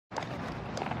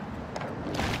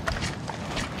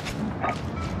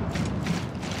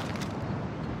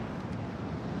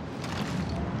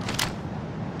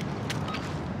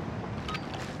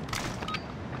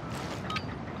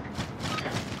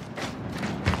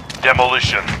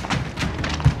Demolition.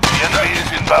 The enemy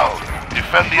is inbound.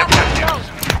 Defend the objectives.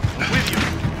 With you.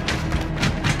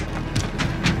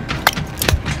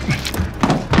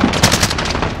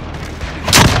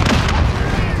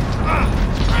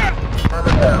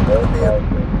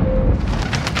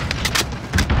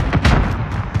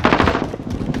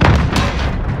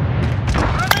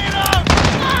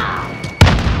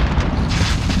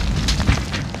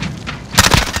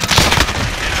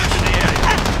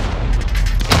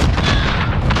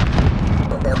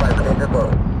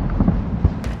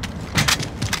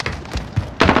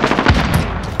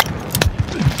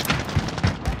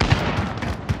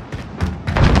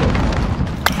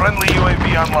 Friendly UAV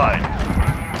online.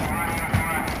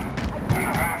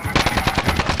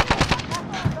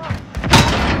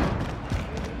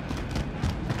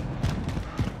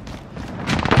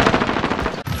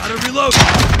 Gotta reload.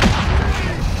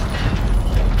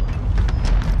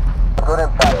 Good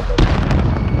inside.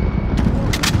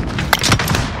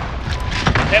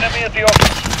 Enemy at the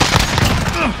office.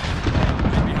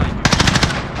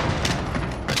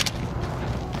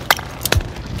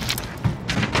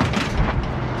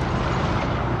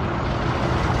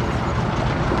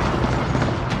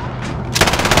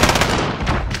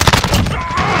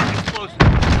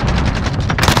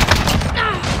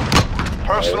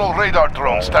 Personal radar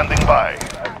drone standing by.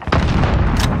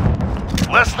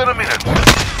 Less than a minute.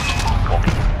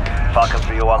 Copy. Falcon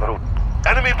 3 en route.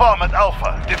 Enemy bomb at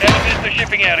Alpha. Enemy in the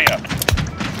shipping area.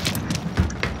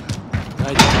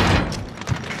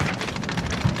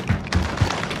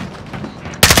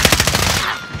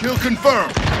 Kill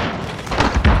confirmed.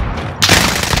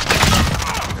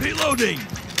 Reloading.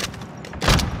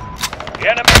 The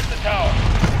enemy at the tower.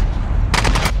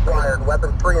 Fired.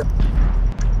 Weapon free.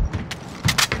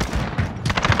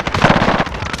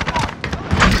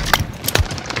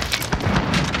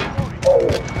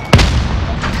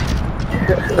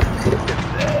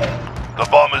 The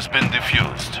bomb has been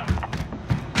defused.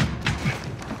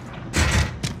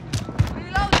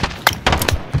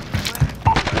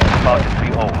 Falcon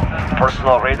 3-0.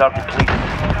 Personal radar depleted.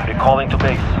 Recalling to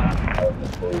base.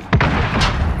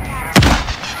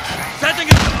 Setting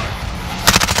it up.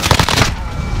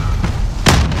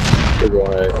 Good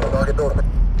one.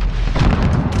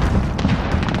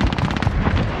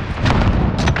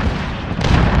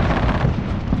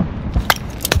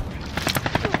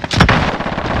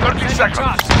 30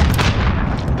 seconds.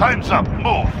 Time's up.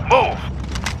 Move. Move.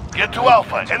 Get to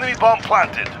Alpha. Enemy bomb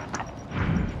planted.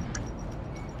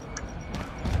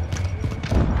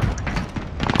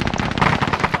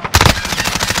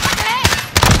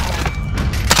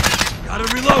 Gotta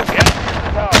reload.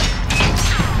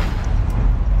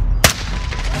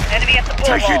 Enemy at the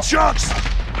bullwall. Taking shots.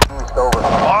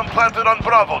 Bomb planted on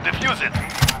Bravo. Defuse it.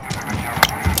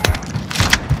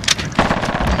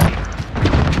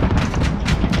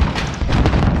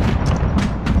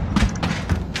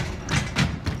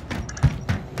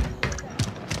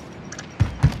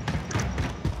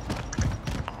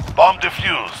 Bomb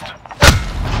defused.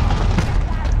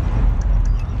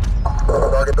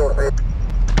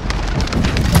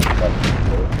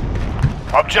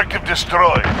 Objective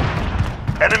destroyed.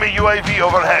 Enemy UAV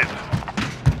overhead.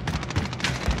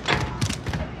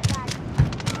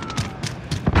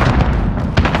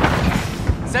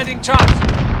 Sending charge.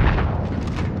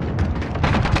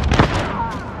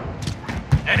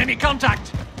 Enemy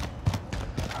contact.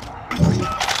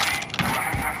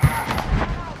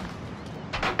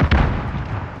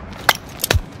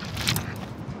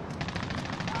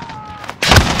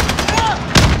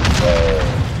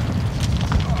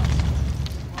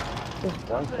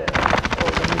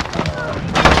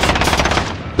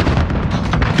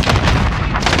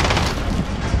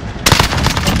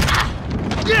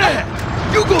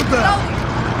 Yeah! You go down!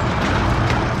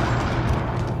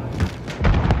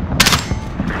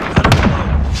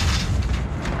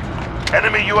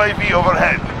 Enemy UAV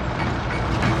overhead.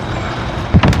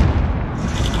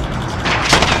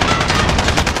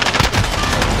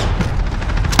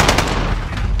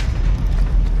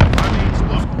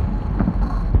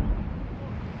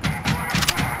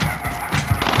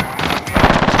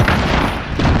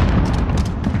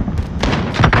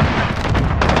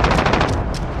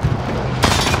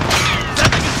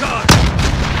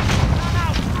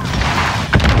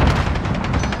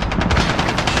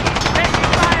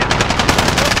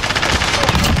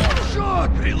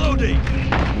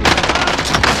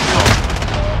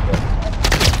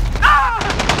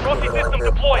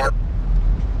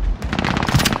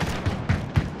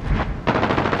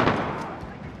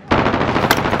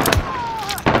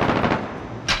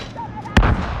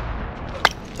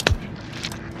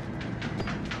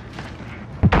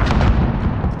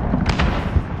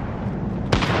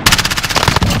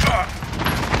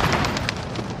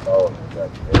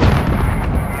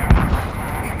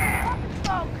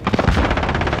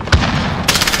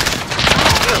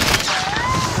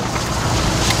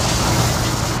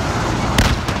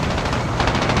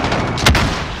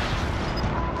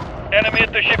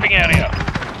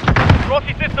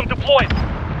 Trophy system deployed.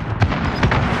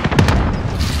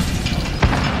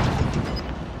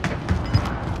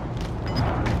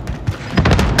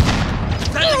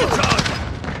 Sending a charge!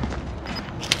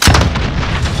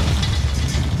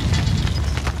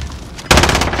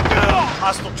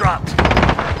 Hostile dropped.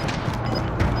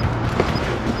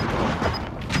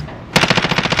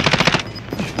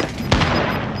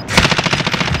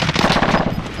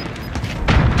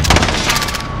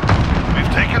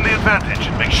 We've taken the advantage.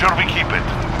 Make sure we keep it.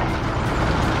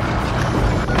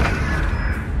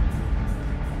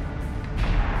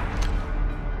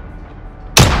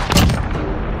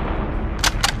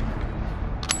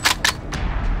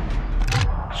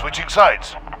 Switching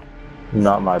sides.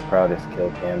 Not my proudest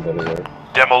kill cam, but it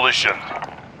worked. Demolition.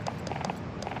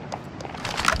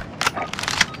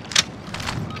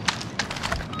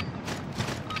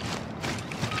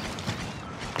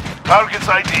 Target's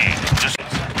ID. Just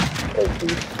Oh,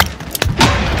 dude.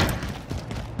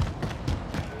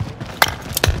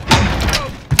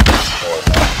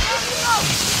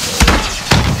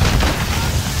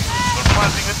 we're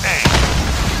planting an A.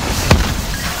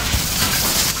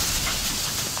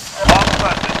 Bomb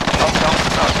planted. Countdown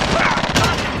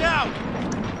started. Down!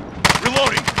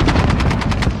 Reloading!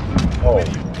 Oh.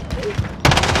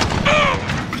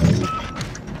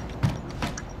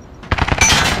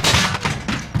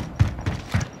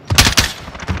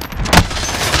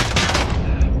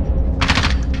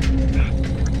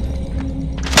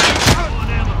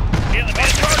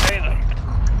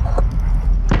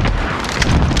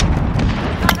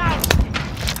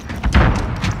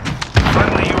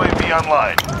 Friendly UAV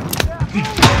online.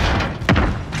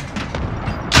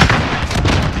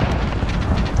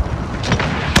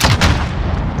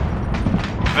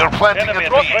 They're planting a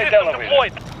Trophy B. system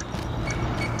deployed.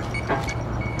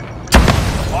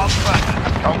 Bomb planted.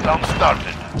 Countdown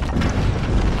started.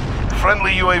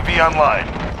 Friendly UAV online.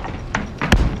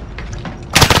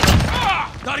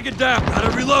 Gotta get down, gotta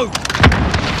reload!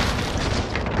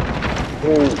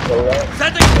 Ooh, correct.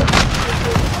 Sending!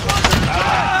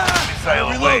 Missile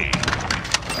Reload. away.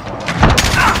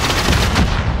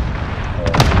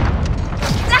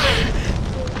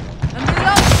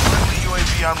 Friendly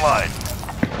UAV online.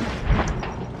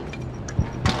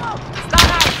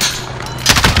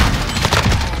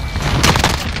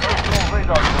 Personal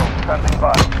radar drone standing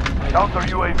by. Counter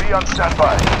UAV on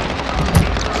standby.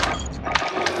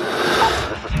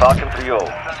 This is Falcon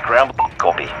 3-0. Scramble.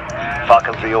 Copy.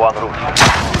 Falcon 3-0 en route.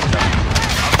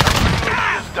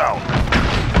 UAV is down.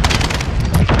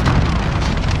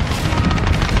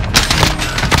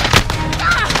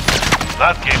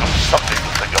 That gave them something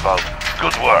to think about.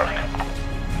 Good work.